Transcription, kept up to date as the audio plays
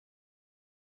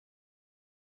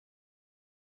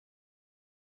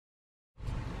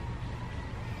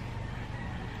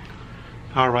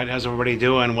Alright, how's everybody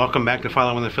doing? Welcome back to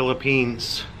Following the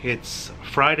Philippines. It's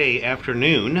Friday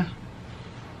afternoon,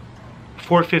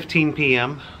 4:15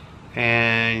 p.m.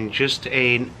 and just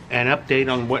an update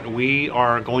on what we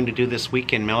are going to do this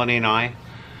weekend, Melanie and I.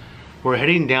 We're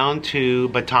heading down to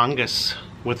Batangas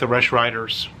with the Rush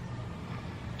Riders.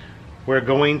 We're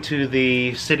going to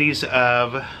the cities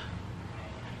of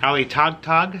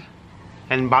Alitagtag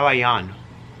and Balayan.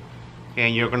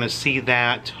 And you're going to see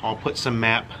that. I'll put some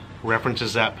map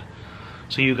references up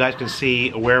so you guys can see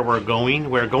where we're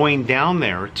going. We're going down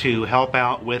there to help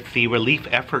out with the relief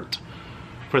effort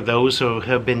for those who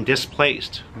have been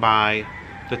displaced by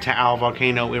the Taal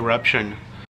volcano eruption.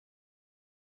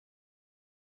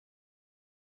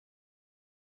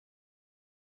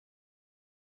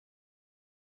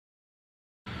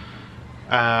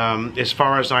 As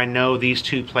far as I know, these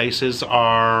two places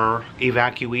are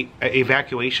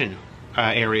evacuation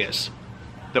areas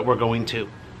that we're going to.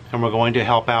 And we're going to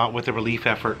help out with the relief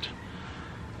effort.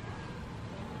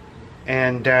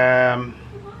 And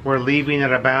we're leaving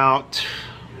at about...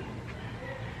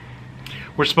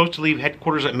 We're supposed to leave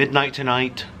headquarters at midnight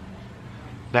tonight.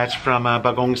 That's from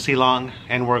Bagong Silang.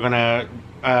 And we're going to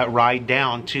ride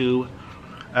down to...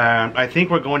 I think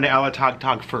we're going to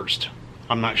Alitagtag first.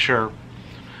 I'm not sure.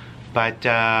 But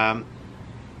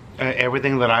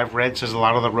everything that I've read says a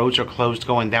lot of the roads are closed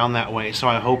going down that way. So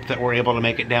I hope that we're able to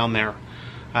make it down there.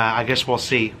 I guess we'll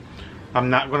see. I'm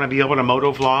not going to be able to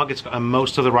moto vlog. It's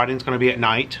most of the riding is going to be at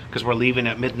night because we're leaving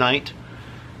at midnight.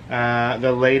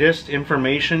 The latest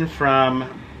information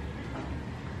from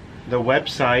the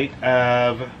website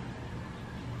of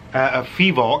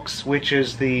PHIVOLCS, which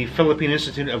is the Philippine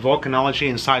Institute of Volcanology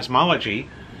and Seismology,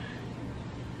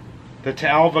 the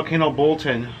Taal Volcano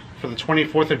Bulletin for the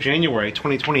 24th of January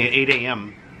 2020 at 8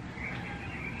 a.m.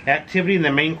 Activity in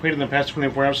the main crater in the past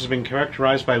 24 hours has been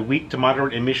characterized by weak to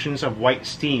moderate emissions of white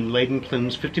steam-laden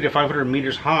plumes 50 to 500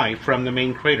 meters high from the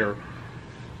main crater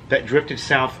that drifted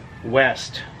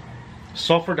southwest.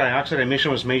 Sulfur dioxide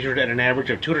emission was measured at an average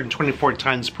of 224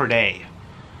 tons per day.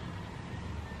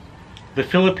 The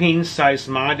Philippines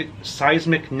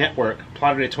Seismic Network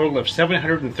plotted a total of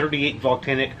 738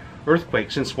 volcanic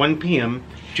earthquakes since 1 p.m.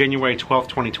 January 12,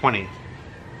 2020.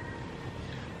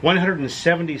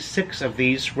 176 of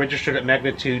these registered at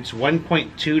magnitudes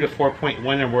 1.2 to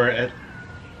 4.1 and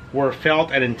were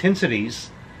felt at intensities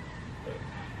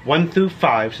 1 through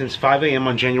 5 since 5 a.m.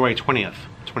 on January 20th,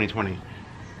 2020.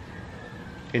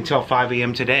 Until 5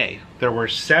 a.m. today, there were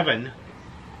 7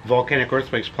 volcanic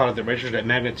earthquakes plotted that registered at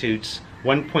magnitudes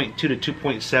 1.2 to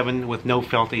 2.7 with no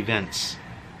felt events.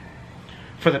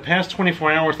 For the past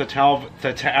 24 hours, the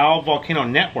Taal Volcano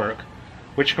Network,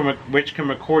 which can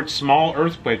record small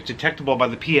earthquakes detectable by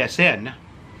the PSN,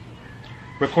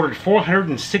 recorded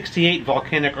 468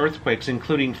 volcanic earthquakes,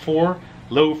 including 4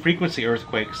 low-frequency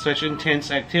earthquakes. Such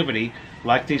intense activity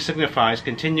likely signifies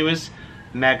continuous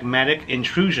magmatic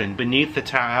intrusion beneath the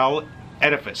Taal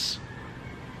edifice,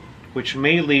 which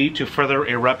may lead to further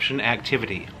eruption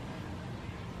activity.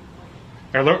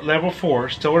 Alert Level 4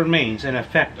 still remains in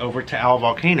effect over Taal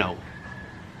Volcano.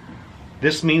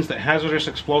 This means that hazardous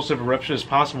explosive eruption is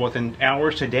possible within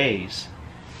hours to days.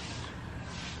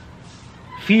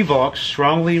 PHIVOLCS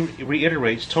strongly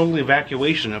reiterates total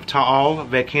evacuation of Taal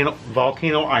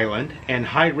Volcano Island and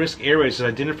high-risk areas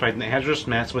identified in the hazardous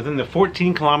maps within the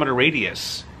 14-kilometer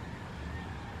radius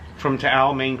from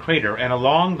Taal main crater and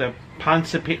along the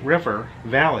Pansipit River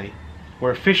Valley,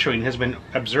 where fissure has been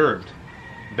observed.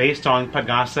 Based on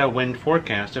Pagasa wind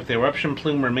forecast, if the eruption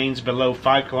plume remains below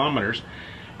 5 kilometers,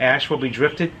 ash will be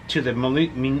drifted to the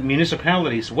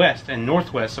municipalities west and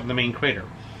northwest of the main crater.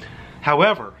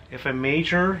 However, if a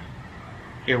major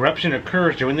eruption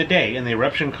occurs during the day and the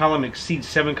eruption column exceeds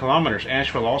 7 kilometers,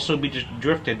 ash will also be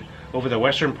drifted over the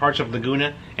western parts of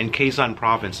Laguna and Quezon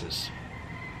provinces.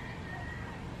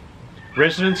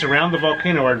 Residents around the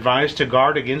volcano are advised to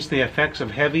guard against the effects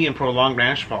of heavy and prolonged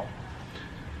ashfall.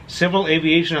 Civil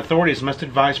aviation authorities must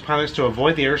advise pilots to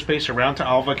avoid the airspace around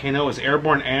Taal Volcano as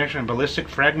airborne ash and ballistic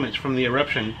fragments from the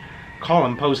eruption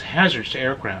column pose hazards to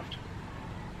aircraft.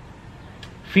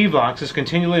 PHIVOLCS is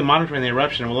continually monitoring the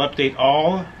eruption and will update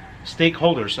all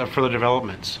stakeholders of further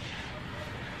developments.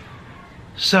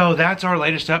 So that's our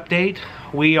latest update.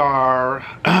 We are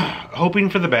hoping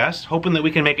for the best, hoping that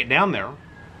we can make it down there.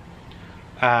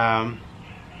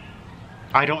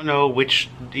 I don't know which,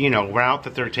 route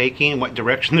that they're taking, what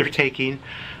direction they're taking.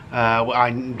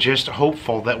 I'm just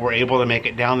hopeful that we're able to make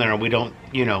it down there and we don't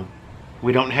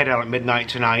head out at midnight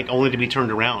tonight only to be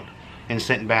turned around and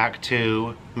sent back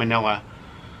to Manila.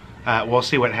 We'll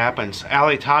see what happens.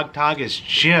 Alitagtag is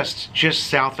just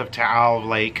south of Taal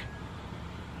Lake.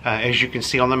 as you can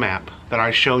see on the map that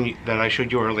I showed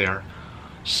you earlier.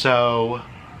 So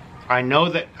I know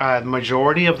that the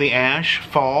majority of the ash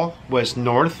fall was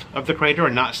north of the crater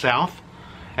and not south,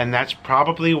 and that's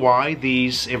probably why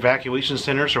these evacuation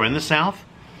centers are in the south,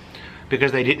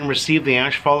 because they didn't receive the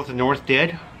ash fall that the north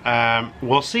did.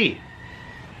 We'll see.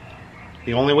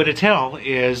 The only way to tell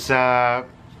is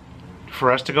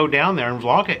for us to go down there and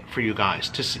vlog it for you guys,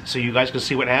 to see, so you guys can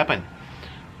see what happened.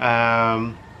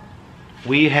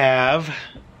 We have,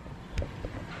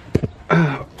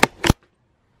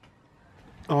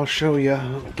 I'll show you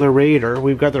the Raider.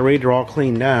 We've got the Raider all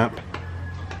cleaned up,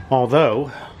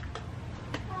 although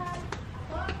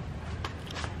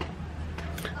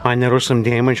I noticed some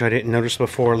damage I didn't notice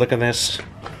before. Look at this.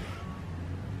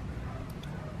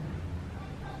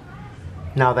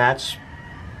 Now that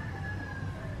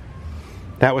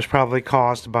was probably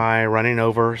caused by running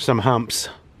over some humps.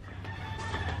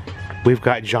 We've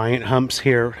got giant humps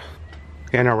here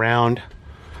and around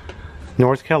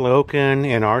North Calocan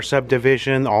and our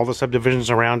subdivision, all the subdivisions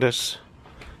around us.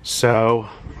 So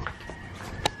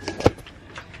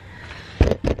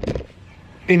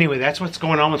anyway, that's what's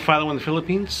going on with Philo in the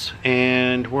Philippines,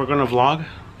 and we're going to vlog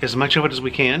as much of it as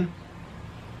we can.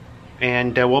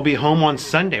 And we'll be home on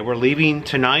Sunday. We're leaving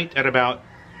tonight at about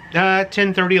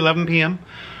 10:30, 11 p.m.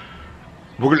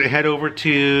 We're going to head over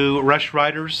to Rush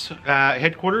Riders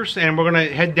headquarters, and we're going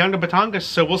to head down to Batangas.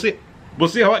 So we'll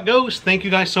see how it goes. Thank you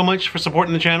guys so much for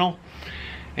supporting the channel,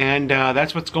 and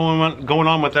that's what's going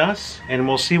on with us. And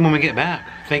we'll see when we get back.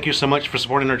 Thank you so much for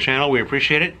supporting our channel. We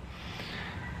appreciate it,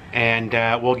 and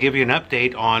we'll give you an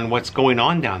update on what's going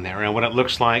on down there and what it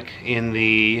looks like in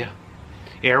the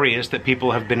areas that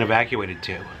people have been evacuated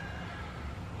to.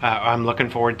 I'm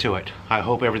looking forward to it. I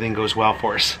hope everything goes well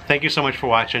for us. Thank you so much for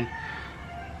watching.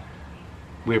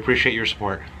 We appreciate your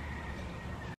support.